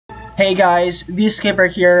Hey guys, The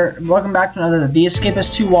Escaper here. Welcome back to another The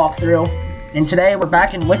Escapists 2 walkthrough. And today we're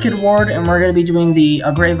back in Wicked Ward and we're going to be doing the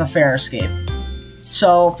A Grave Affair escape.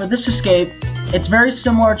 So for this escape, it's very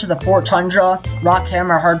similar to the Fort Tundra Rock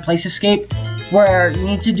Hammer Hard Place escape, where you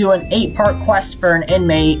need to do an 8-part quest for an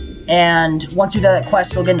inmate, and once you do that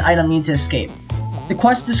quest, you'll get an item you need to escape. The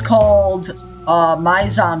quest is called My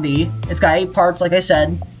Zombie. It's got 8 parts, like I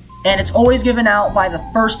said, and it's always given out by the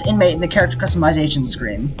first inmate in the character customization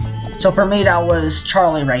screen. So for me, that was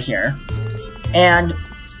Charlie right here. And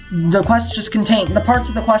the quest just contain the parts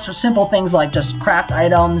of the quest are simple things like just craft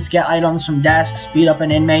items, get items from desks, beat up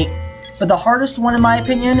an inmate. But the hardest one, in my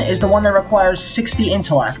opinion, is the one that requires 60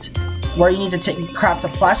 intellect, where you need to craft a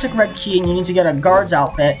plastic red key and you need to get a guard's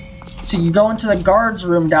outfit. So you go into the guard's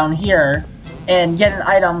room down here and get an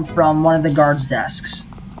item from one of the guard's desks.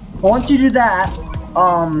 But once you do that,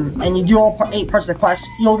 and you do all 8 parts of the quest,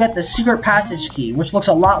 you'll get the secret passage key, which looks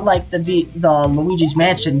a lot like the Luigi's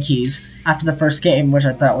Mansion keys after the first game, which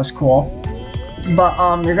I thought was cool. But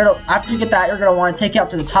after you get that, you're gonna want to take it up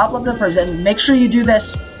to the top of the prison. Make sure you do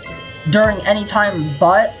this during any time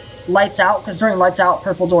but lights out, because during lights out,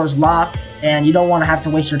 purple doors lock, and you don't want to have to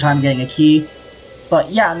waste your time getting a key. But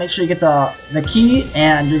yeah, make sure you get the key,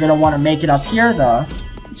 and you're gonna want to make it up here, the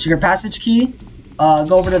secret passage key.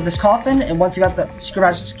 Go over to this coffin, and once you got the secret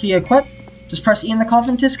passage key equipped, just press E in the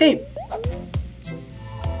coffin to escape.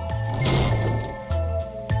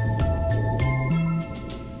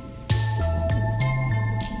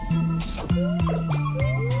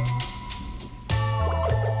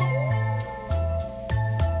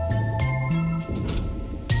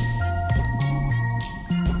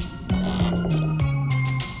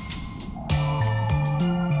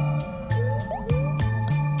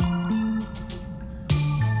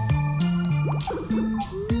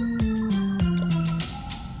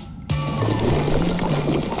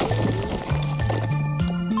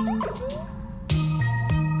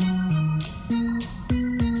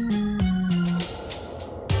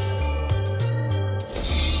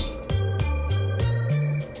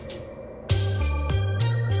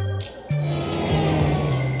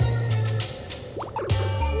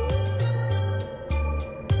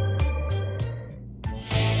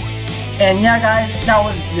 And yeah guys, that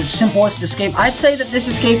was the simplest escape. I'd say that this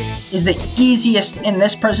escape is the easiest in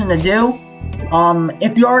this prison to do.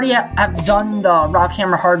 If you already have done the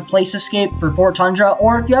Rockhammer Hard Place escape for Fort Tundra,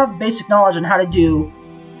 or if you have basic knowledge on how to do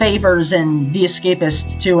favors in The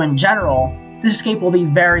Escapists 2 in general, this escape will be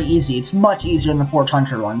very easy. It's much easier than the Fort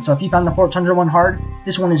Tundra one. So if you found the Fort Tundra one hard,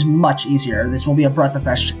 this one is much easier. This will be a breath of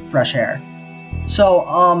fresh air. So,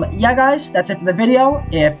 yeah guys, that's it for the video.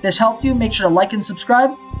 If this helped you, make sure to like and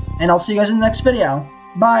subscribe. And I'll see you guys in the next video.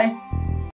 Bye!